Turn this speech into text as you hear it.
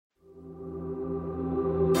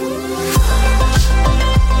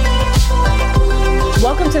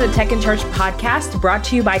to the Tech in Church podcast, brought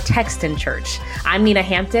to you by Texton Church. I'm Nina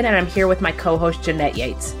Hampton, and I'm here with my co-host, Jeanette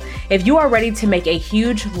Yates. If you are ready to make a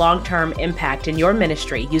huge long-term impact in your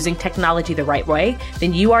ministry using technology the right way,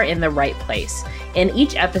 then you are in the right place. In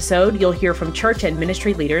each episode, you'll hear from church and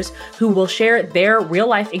ministry leaders who will share their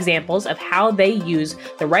real-life examples of how they use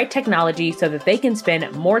the right technology so that they can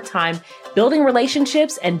spend more time building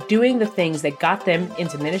relationships and doing the things that got them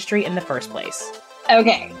into ministry in the first place.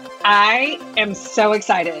 Okay, I am so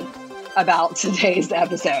excited about today's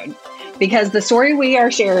episode because the story we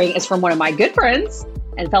are sharing is from one of my good friends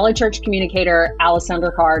and fellow church communicator,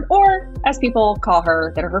 Alessandra Card, or as people call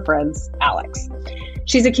her that are her friends, Alex.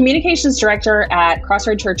 She's a communications director at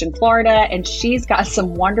Crossroad Church in Florida, and she's got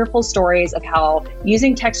some wonderful stories of how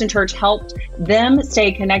using Texton Church helped them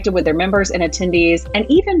stay connected with their members and attendees and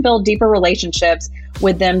even build deeper relationships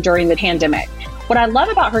with them during the pandemic. What I love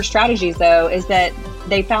about her strategies, though, is that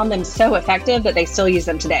they found them so effective that they still use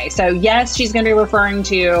them today. So yes, she's going to be referring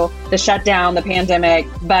to the shutdown, the pandemic,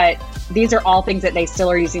 but these are all things that they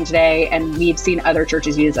still are using today, and we've seen other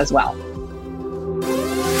churches use as well.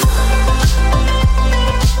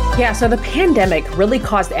 Yeah, so the pandemic really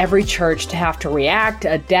caused every church to have to react,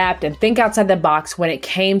 adapt, and think outside the box when it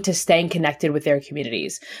came to staying connected with their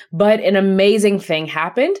communities. But an amazing thing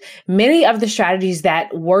happened. Many of the strategies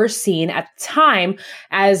that were seen at the time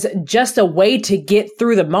as just a way to get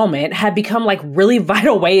through the moment have become like really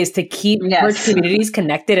vital ways to keep church communities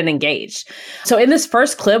connected and engaged. So in this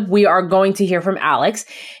first clip, we are going to hear from Alex,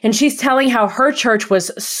 and she's telling how her church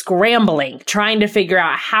was scrambling, trying to figure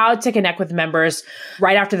out how to connect with members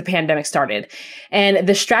right after the pandemic started, and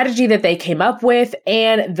the strategy that they came up with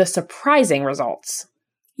and the surprising results.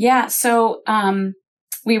 Yeah. So,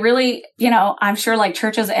 we really, I'm sure like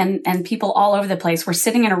churches and people all over the place were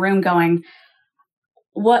sitting in a room going,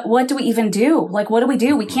 what do we even do? Like, what do we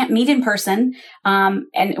do? We can't meet in person. And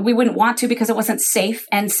we wouldn't want to because it wasn't safe,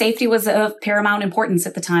 and safety was of paramount importance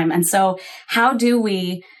at the time. And so how do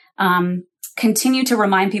we, continue to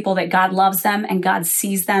remind people that God loves them and God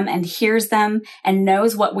sees them and hears them and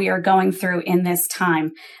knows what we are going through in this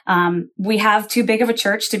time. We have too big of a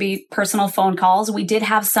church to be personal phone calls. We did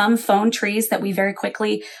have some phone trees that we very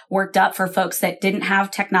quickly worked up for folks that didn't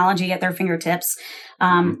have technology at their fingertips.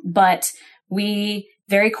 But we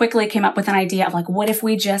very quickly came up with an idea of like, what if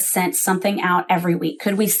we just sent something out every week?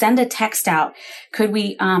 Could we send a text out? Could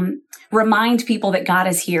we, remind people that God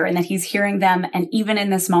is here and that he's hearing them, and even in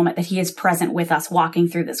this moment that he is present with us, walking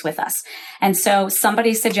through this with us. And so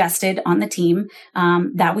somebody suggested on the team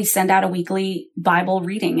that we send out a weekly Bible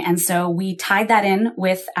reading. And so we tied that in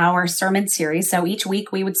with our sermon series. So each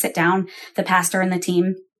week we would sit down, the pastor and the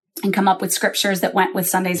team, and come up with scriptures that went with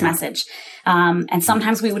Sunday's message. And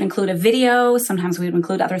sometimes we would include a video, sometimes we would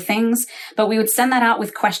include other things, but we would send that out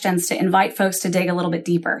with questions to invite folks to dig a little bit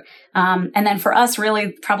deeper. And then for us,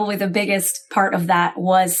 really, probably the biggest part of that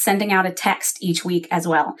was sending out a text each week as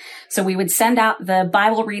well. So we would send out the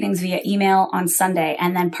Bible readings via email on Sunday,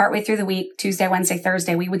 and then partway through the week, Tuesday, Wednesday,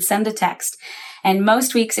 Thursday, we would send a text. And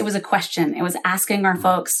most weeks it was a question. It was asking our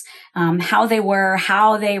folks how they were,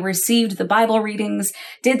 how they received the Bible readings,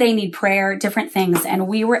 did they need prayer, different things. And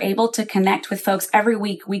we were able to connect with folks every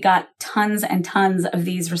week. We got tons and tons of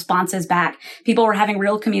these responses back. People were having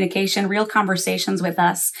real communication, real conversations with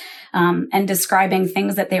us, and describing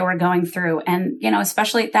things that they were going through. And,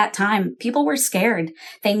 especially at that time, people were scared.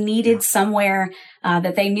 They needed somewhere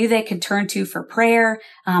that they knew they could turn to for prayer,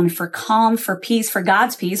 for calm, for peace, for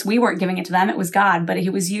God's peace. We weren't giving it to them. It was God, but he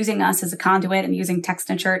was using us as a conduit and using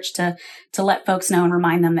Texton Church to let folks know and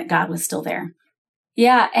remind them that God was still there.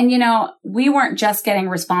 Yeah. And, we weren't just getting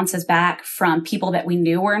responses back from people that we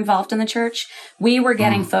knew were involved in the church. We were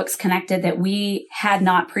getting folks connected that we had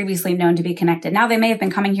not previously known to be connected. Now, they may have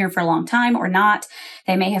been coming here for a long time or not.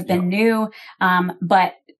 They may have been new,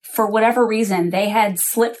 but for whatever reason, they had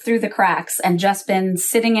slipped through the cracks and just been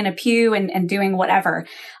sitting in a pew and doing whatever.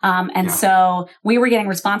 So we were getting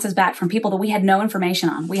responses back from people that we had no information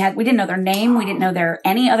on. We didn't know their name. We didn't know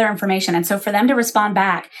any other information. And so for them to respond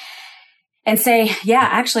back and say, yeah,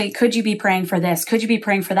 actually, could you be praying for this? Could you be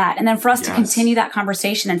praying for that? And then for us to continue that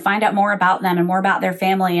conversation and find out more about them and more about their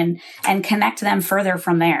family and connect them further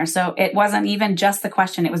from there. So it wasn't even just the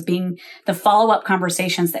question. It was being the follow-up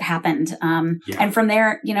conversations that happened. And from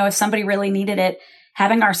there, if somebody really needed it,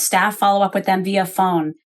 having our staff follow up with them via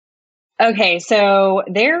phone. Okay, so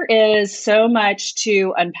there is so much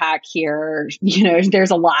to unpack here. There's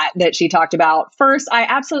a lot that she talked about. First, I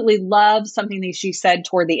absolutely love something that she said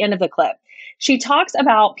toward the end of the clip. She talks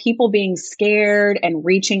about people being scared and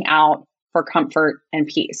reaching out for comfort and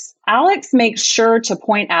peace. Alex makes sure to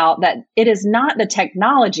point out that it is not the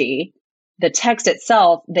technology the text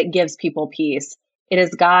itself that gives people peace. It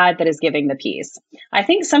is God that is giving the peace. I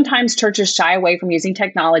think sometimes churches shy away from using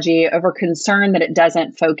technology over concern that it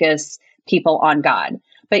doesn't focus people on God.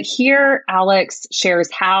 But here, Alex shares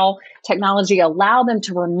how technology allowed them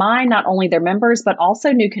to remind not only their members, but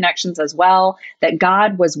also new connections as well, that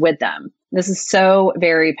God was with them. This is so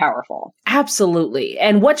very powerful. Absolutely.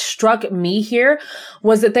 And what struck me here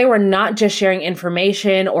was that they were not just sharing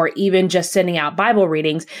information or even just sending out Bible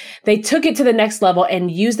readings. They took it to the next level and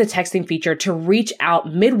used the texting feature to reach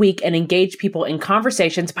out midweek and engage people in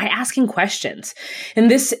conversations by asking questions. And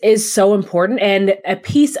this is so important and a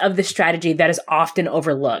piece of the strategy that is often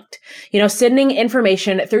overlooked. Sending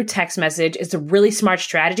information through text message is a really smart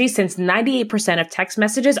strategy since 98% of text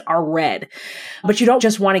messages are read. But you don't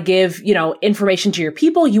just want to give, information to your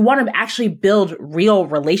people. You want to actually build real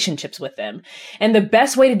relationships with them. And the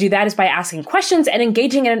best way to do that is by asking questions and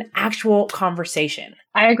engaging in an actual conversation.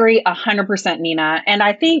 I agree 100%, Nina. And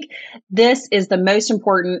I think this is the most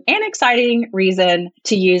important and exciting reason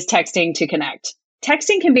to use texting to connect.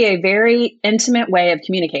 Texting can be a very intimate way of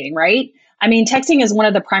communicating, right? I mean, texting is one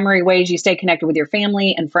of the primary ways you stay connected with your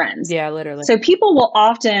family and friends. Yeah, literally. So people will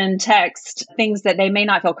often text things that they may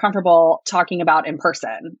not feel comfortable talking about in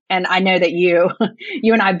person. And I know that you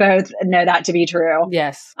and I both know that to be true.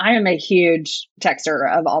 Yes. I am a huge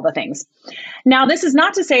texter of all the things. Now, this is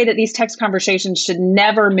not to say that these text conversations should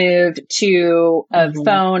never move to a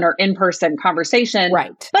phone or in-person conversation.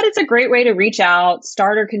 Right. But it's a great way to reach out,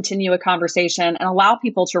 start or continue a conversation, and allow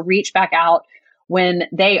people to reach back out when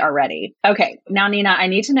they are ready. Okay, now, Nina, I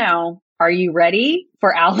need to know, are you ready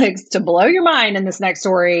for Alex to blow your mind in this next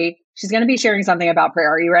story? She's going to be sharing something about prayer.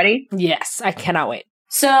 Are you ready? Yes, I cannot wait.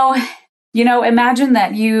 So, imagine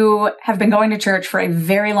that you have been going to church for a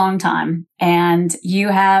very long time and you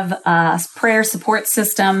have a prayer support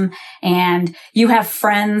system and you have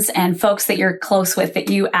friends and folks that you're close with that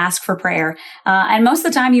you ask for prayer. And most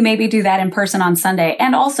of the time you maybe do that in person on Sunday.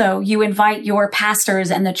 And also you invite your pastors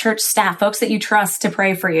and the church staff, folks that you trust, to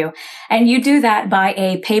pray for you. And you do that by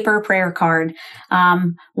a paper prayer card.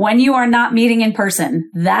 When you are not meeting in person,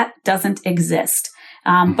 that doesn't exist.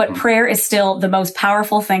 But prayer is still the most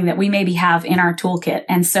powerful thing that we maybe have in our toolkit.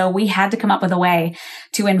 And so we had to come up with a way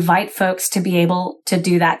to invite folks to be able to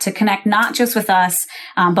do that, to connect not just with us,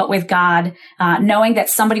 but with God, knowing that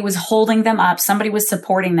somebody was holding them up, somebody was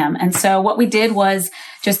supporting them. And so what we did was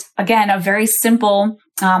just, again, a very simple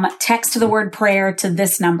text the word prayer to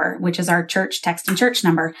this number, which is our church text and church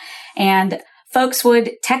number. And folks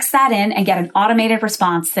would text that in and get an automated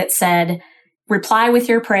response that said, reply with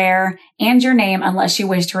your prayer and your name unless you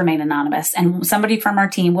wish to remain anonymous. And somebody from our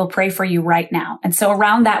team will pray for you right now. And so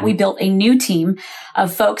around that, we built a new team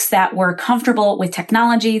of folks that were comfortable with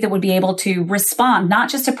technology, that would be able to respond, not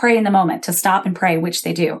just to pray in the moment, to stop and pray, which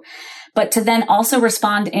they do, but to then also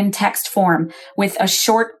respond in text form with a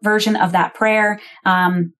short version of that prayer.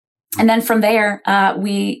 And then from there,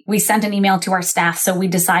 we send an email to our staff. So we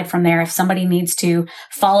decide from there if somebody needs to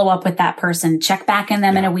follow up with that person, check back in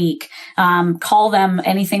them in a week, call them,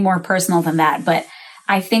 anything more personal than that. But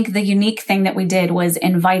I think the unique thing that we did was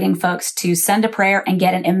inviting folks to send a prayer and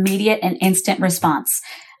get an immediate and instant response.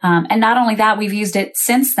 And not only that, we've used it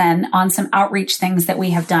since then on some outreach things that we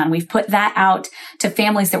have done. We've put that out to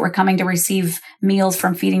families that were coming to receive meals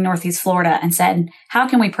from Feeding Northeast Florida and said, how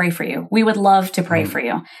can we pray for you? We would love to pray for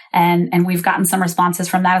you. And we've gotten some responses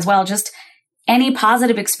from that as well. Just any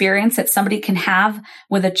positive experience that somebody can have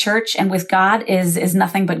with a church and with God is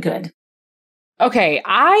nothing but good. Okay,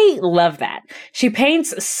 I love that. She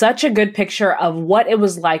paints such a good picture of what it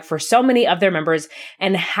was like for so many of their members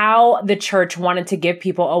and how the church wanted to give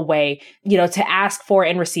people a way, to ask for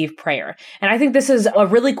and receive prayer. And I think this is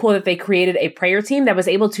really cool that they created a prayer team that was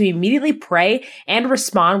able to immediately pray and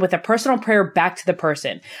respond with a personal prayer back to the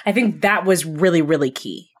person. I think that was really, really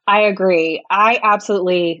key. I agree. I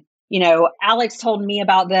absolutely, Alex told me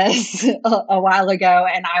about this a while ago,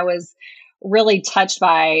 and I was really touched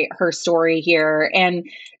by her story here. And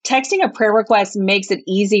texting a prayer request makes it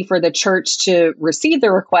easy for the church to receive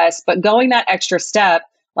the request, but going that extra step,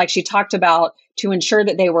 like she talked about, to ensure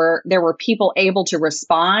that there were people able to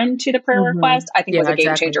respond to the prayer request, I think was a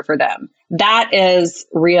game changer for them. That is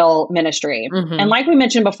real ministry. And like we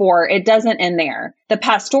mentioned before, it doesn't end there. The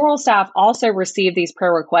pastoral staff also received these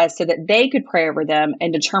prayer requests so that they could pray over them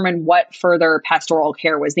and determine what further pastoral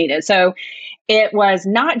care was needed. So it was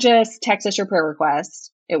not just text us your prayer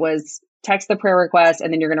request. It was text the prayer request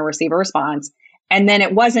and then you're going to receive a response. And then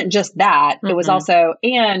it wasn't just that. It was also,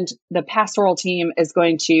 and the pastoral team is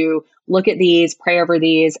going to look at these, pray over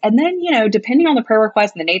these. And then, depending on the prayer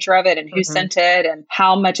request and the nature of it and who sent it and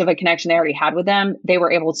how much of a connection they already had with them, they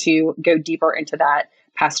were able to go deeper into that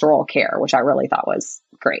pastoral care, which I really thought was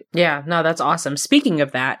great. Yeah, no, that's awesome. Speaking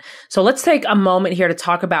of that, so let's take a moment here to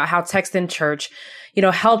talk about how Text in Church,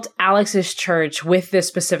 helped Alex's church with this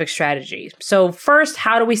specific strategy. So first,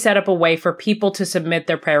 how do we set up a way for people to submit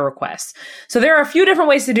their prayer requests? So there are a few different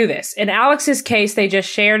ways to do this. In Alex's case, they just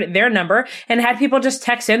shared their number and had people just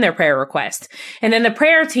text in their prayer request. And then the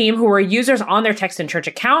prayer team, who were users on their Text in Church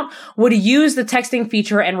account, would use the texting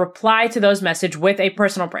feature and reply to those messages with a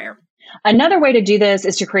personal prayer. Another way to do this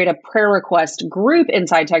is to create a prayer request group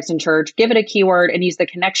inside Text in Church, give it a keyword, and use the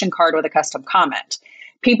connection card with a custom comment.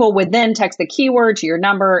 People would then text the keyword to your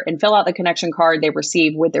number and fill out the connection card they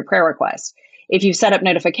receive with their prayer request. If you've set up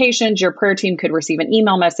notifications, your prayer team could receive an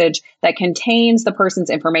email message that contains the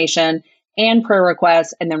person's information and prayer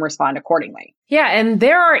requests and then respond accordingly. Yeah, and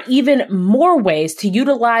there are even more ways to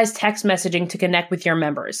utilize text messaging to connect with your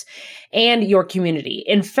members and your community.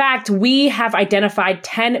 In fact, we have identified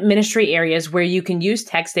 10 ministry areas where you can use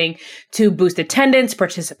texting to boost attendance,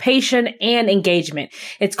 participation, and engagement.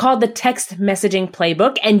 It's called the Text Messaging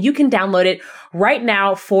Playbook, and you can download it right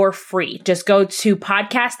now for free. Just go to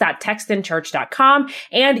podcast.textinchurch.com,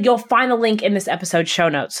 and you'll find the link in this episode's show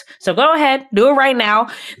notes. So go ahead, do it right now.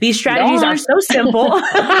 These strategies are so simple.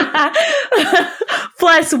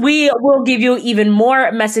 Plus, we will give you even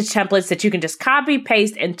more message templates that you can just copy,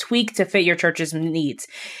 paste, and tweak to fit your church's needs.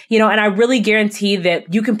 And I really guarantee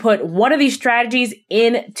that you can put one of these strategies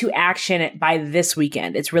into action by this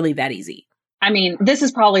weekend. It's really that easy. I mean, this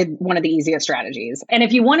is probably one of the easiest strategies. And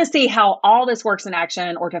if you want to see how all this works in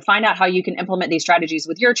action or to find out how you can implement these strategies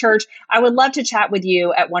with your church, I would love to chat with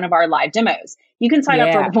you at one of our live demos. You can sign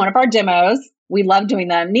up for one of our demos. We love doing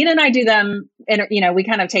them. Nina and I do them, and we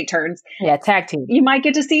kind of take turns. Yeah, tag team. You might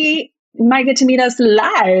get to meet us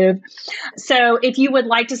live. So if you would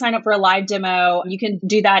like to sign up for a live demo, you can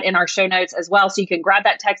do that in our show notes as well. So you can grab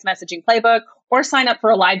that text messaging playbook or sign up for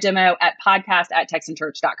a live demo at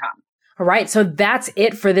podcast@textinchurch.com. All right, so that's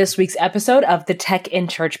it for this week's episode of the Tech in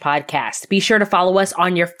Church podcast. Be sure to follow us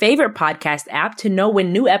on your favorite podcast app to know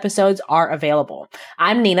when new episodes are available.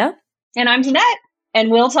 I'm Nina. And I'm Jeanette. And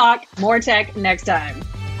we'll talk more tech next time.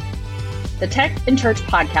 The Tech in Church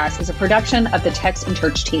podcast is a production of the Text in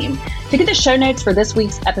Church team. To get the show notes for this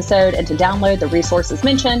week's episode and to download the resources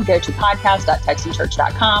mentioned, go to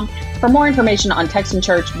podcast.textinchurch.com. For more information on Text in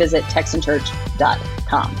Church, visit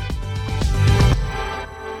textinchurch.com.